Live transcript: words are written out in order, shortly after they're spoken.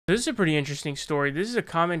So this is a pretty interesting story. This is a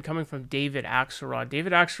comment coming from David Axelrod.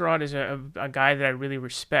 David Axelrod is a guy that I really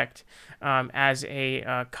respect as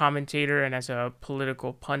a commentator and as a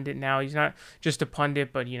political pundit now. He's not just a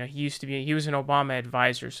pundit, but, he was an Obama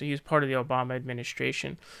advisor, so he was part of the Obama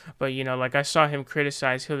administration. But, like I saw him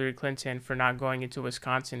criticize Hillary Clinton for not going into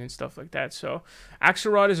Wisconsin and stuff like that. So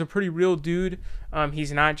Axelrod is a pretty real dude.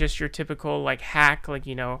 He's not just your typical like hack, like,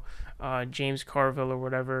 James Carville or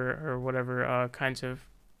whatever kinds of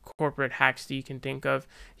corporate hacks that you can think of.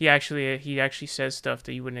 He actually says stuff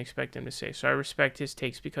that you wouldn't expect him to say. So I respect his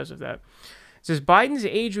takes because of that. It says Biden's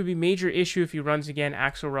age would be a major issue if he runs again,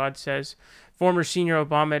 Axelrod says. Former senior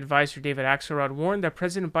Obama advisor David Axelrod warned that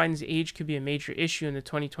President Biden's age could be a major issue in the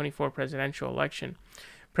 2024 presidential election.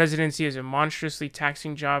 Presidency is a monstrously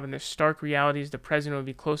taxing job, and the stark reality is the president would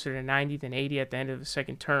be closer to 90 than 80 at the end of the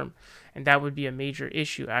second term, and that would be a major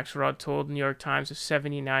issue, Axelrod told New York Times of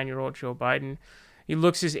 79-year-old Joe Biden. He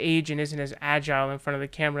looks his age and isn't as agile in front of the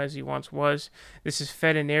camera as he once was. This has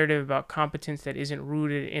fed a narrative about competence that isn't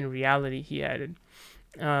rooted in reality, he added.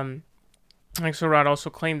 Axelrod also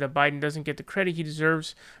claimed that Biden doesn't get the credit he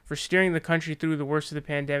deserves for steering the country through the worst of the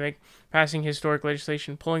pandemic, passing historic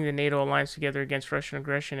legislation, pulling the NATO alliance together against Russian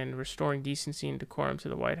aggression, and restoring decency and decorum to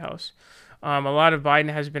the White House. A lot of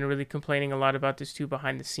Biden has been really complaining a lot about this too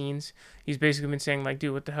behind the scenes. He's basically been saying, like,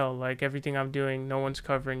 dude, what the hell? Like, everything I'm doing, no one's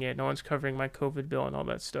covering it. No one's covering my COVID bill and all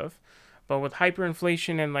that stuff. But with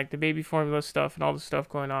hyperinflation and, like, the baby formula stuff and all the stuff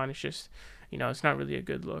going on, it's just, it's not really a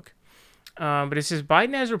good look. But it says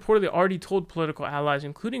Biden has reportedly already told political allies,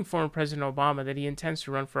 including former President Obama, that he intends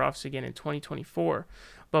to run for office again in 2024.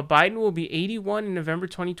 But Biden will be 81 in November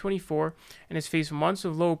 2024 and has faced months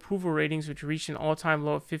of low approval ratings, which reached an all-time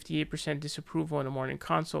low of 58% disapproval in a morning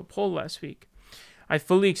consult poll last week. I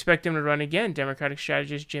fully expect him to run again, Democratic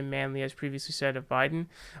strategist Jim Manley has previously said of Biden,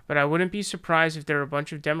 but I wouldn't be surprised if there are a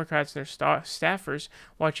bunch of Democrats and their staffers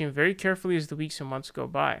watching very carefully as the weeks and months go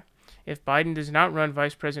by. If Biden does not run,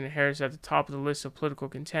 Vice President Harris at the top of the list of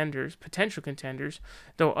potential contenders,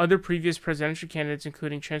 though other previous presidential candidates,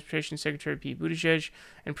 including Transportation Secretary Pete Buttigieg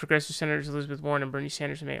and Progressive Senators Elizabeth Warren and Bernie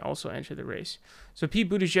Sanders, may also enter the race. So Pete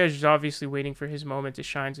Buttigieg is obviously waiting for his moment to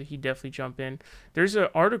shine, so he'd definitely jump in. There's an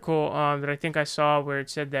article that I think I saw where it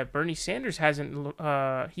said that Bernie Sanders hasn't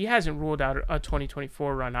ruled out a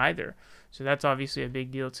 2024 run either. So that's obviously a big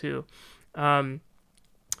deal too.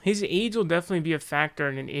 His age will definitely be a factor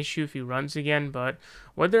and an issue if he runs again, but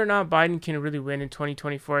whether or not Biden can really win in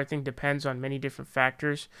 2024, I think depends on many different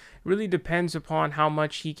factors. It really depends upon how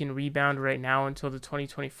much he can rebound right now until the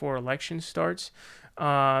 2024 election starts.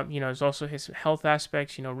 There's also his health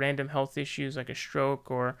aspects, random health issues like a stroke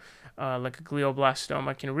or like a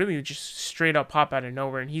glioblastoma can really just straight up pop out of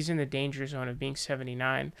nowhere. And he's in the danger zone of being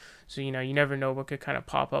 79. So, you never know what could kind of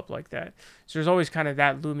pop up like that. So there's always kind of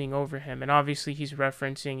that looming over him. And obviously he's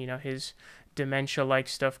referencing, his dementia-like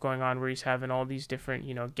stuff going on where he's having all these different,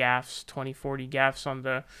 gaffes, 2040 gaffes on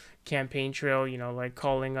the campaign trail, like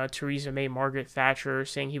calling Theresa May Margaret Thatcher,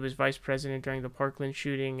 saying he was vice president during the Parkland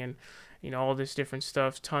shooting and, all this different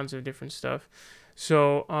stuff, tons of different stuff.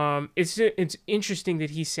 So it's interesting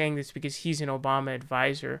that he's saying this because he's an Obama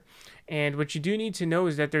advisor. And what you do need to know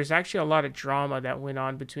is that there's actually a lot of drama that went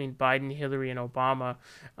on between Biden, Hillary, and Obama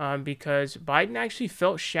because Biden actually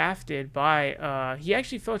felt shafted by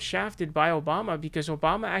Obama because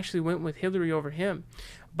Obama actually went with Hillary over him.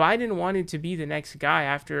 Biden wanted to be the next guy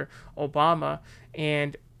after Obama,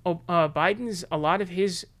 and a lot of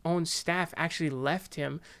his own staff actually left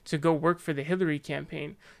him to go work for the Hillary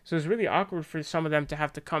campaign. So it's really awkward for some of them to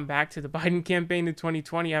have to come back to the Biden campaign in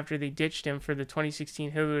 2020 after they ditched him for the 2016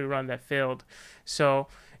 Hillary run that failed. So,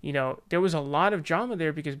 there was a lot of drama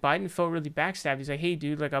there because Biden felt really backstabbed. He's like, hey,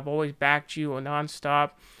 dude, like I've always backed you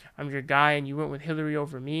nonstop. I'm your guy, and you went with Hillary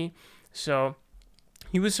over me. So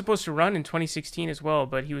he was supposed to run in 2016 as well,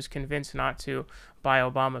 but he was convinced not to by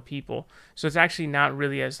Obama people. So it's actually not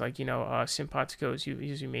really as simpatico as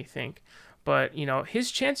you may think. But,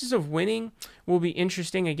 his chances of winning will be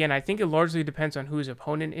interesting. Again, I think it largely depends on who his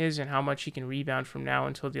opponent is and how much he can rebound from now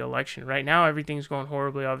until the election. Right now, everything's going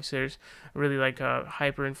horribly. Obviously, there's really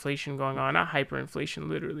hyperinflation going on. Not hyperinflation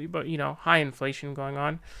literally, but, high inflation going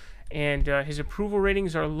on. And his approval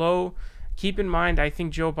ratings are low. Keep in mind, I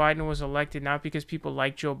think Joe Biden was elected not because people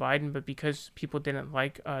like Joe Biden, but because people didn't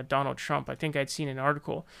like Donald Trump. I think I'd seen an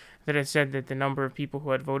article that had said that the number of people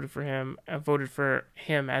who had voted for him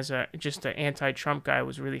as just an anti-Trump guy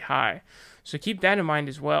was really high. So keep that in mind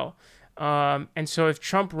as well. And so if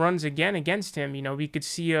Trump runs again against him, we could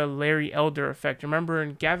see a Larry Elder effect. Remember,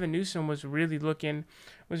 and Gavin Newsom was really looking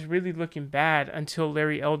bad until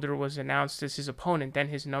Larry Elder was announced as his opponent. Then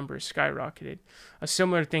his numbers skyrocketed. A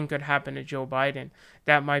similar thing could happen to Joe Biden.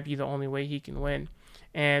 That might be the only way he can win.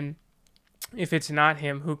 And if it's not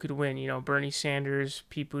him, who could win? Bernie Sanders,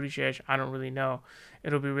 Pete Buttigieg. I don't really know.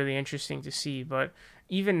 It'll be really interesting to see. But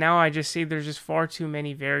even now, I just say there's just far too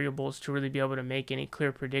many variables to really be able to make any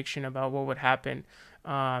clear prediction about what would happen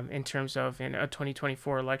in terms of in a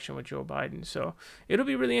 2024 election with Joe Biden. So it'll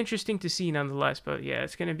be really interesting to see, nonetheless. But yeah,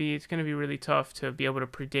 it's gonna be really tough to be able to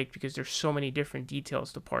predict because there's so many different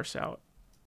details to parse out.